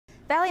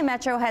Valley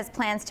Metro has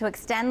plans to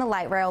extend the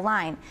light rail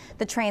line.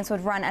 The trains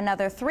would run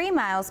another 3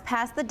 miles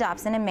past the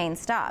Dobson and Main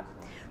stop.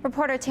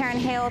 Reporter Taryn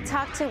Hale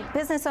talked to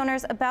business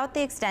owners about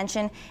the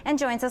extension and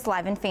joins us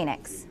live in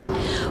Phoenix.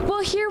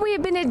 Well, here we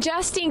have been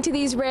adjusting to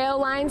these rail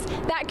lines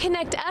that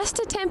connect us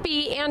to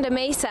Tempe and to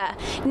Mesa.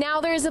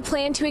 Now there is a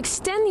plan to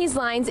extend these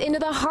lines into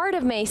the heart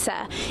of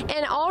Mesa,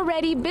 and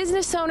already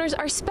business owners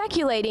are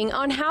speculating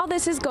on how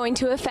this is going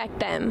to affect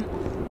them.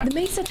 The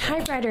Mesa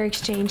Typewriter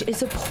Exchange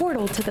is a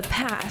portal to the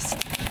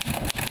past,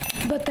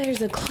 but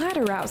there's a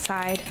clatter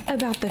outside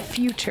about the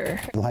future.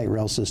 The light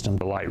rail system.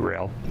 The light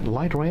rail.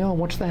 Light rail?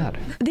 What's that?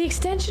 The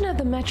extension of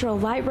the Metro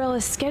light rail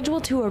is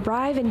scheduled to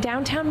arrive in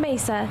downtown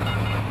Mesa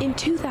in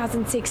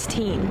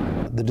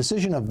 2016. The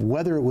decision of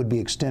whether it would be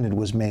extended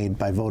was made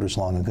by voters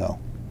long ago.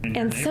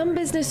 And some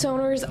business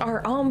owners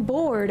are on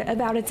board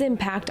about its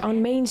impact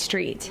on Main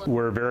Street.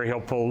 We're very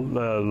hopeful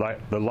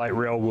the light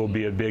rail will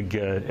be a big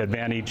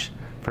advantage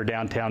for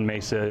downtown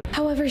Mesa.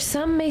 However,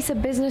 some Mesa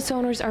business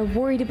owners are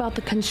worried about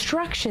the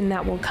construction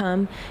that will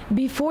come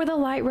before the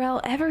light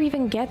rail ever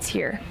even gets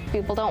here.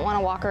 People don't want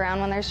to walk around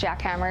when there's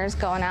jackhammers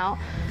going out.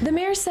 The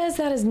mayor says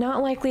that is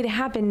not likely to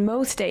happen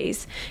most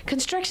days.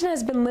 Construction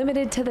has been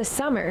limited to the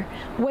summer,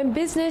 when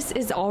business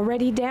is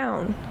already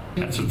down.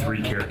 That's a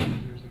 3-carat.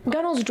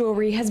 Gunnell's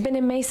Jewelry has been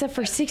in Mesa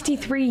for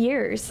 63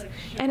 years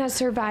and has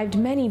survived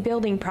many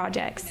building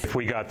projects. If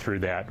we got through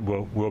that,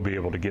 we'll be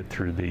able to get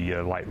through the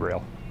light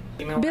rail.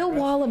 Bill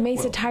Wall of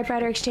Mesa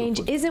Typewriter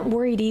Exchange isn't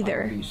worried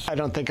either. I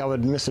don't think I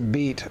would miss a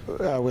beat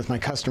with my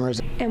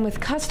customers. And with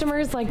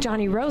customers like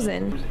Johnny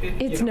Rosen,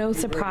 it's no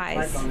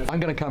surprise. I'm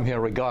going to come here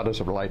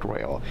regardless of light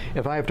rail.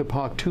 If I have to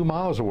park 2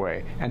 miles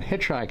away and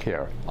hitchhike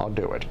here, I'll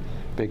do it,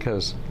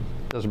 because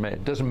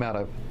it doesn't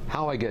matter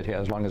how I get here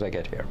as long as I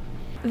get here.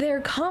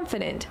 They're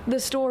confident the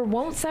store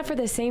won't suffer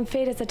the same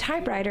fate as a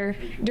typewriter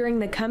during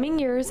the coming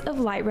years of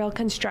light rail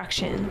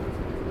construction.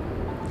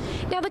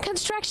 Now, the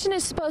construction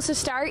is supposed to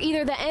start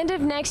either the end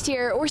of next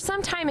year or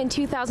sometime in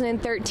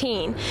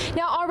 2013.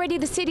 Now, already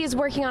the city is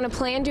working on a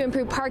plan to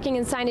improve parking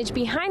and signage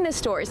behind the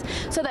stores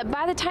so that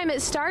by the time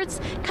it starts,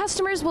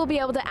 customers will be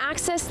able to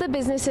access the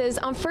businesses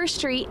on 1st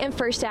Street and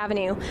 1st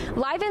Avenue.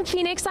 Live in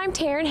Phoenix, I'm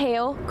Taryn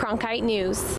Hale, Cronkite News.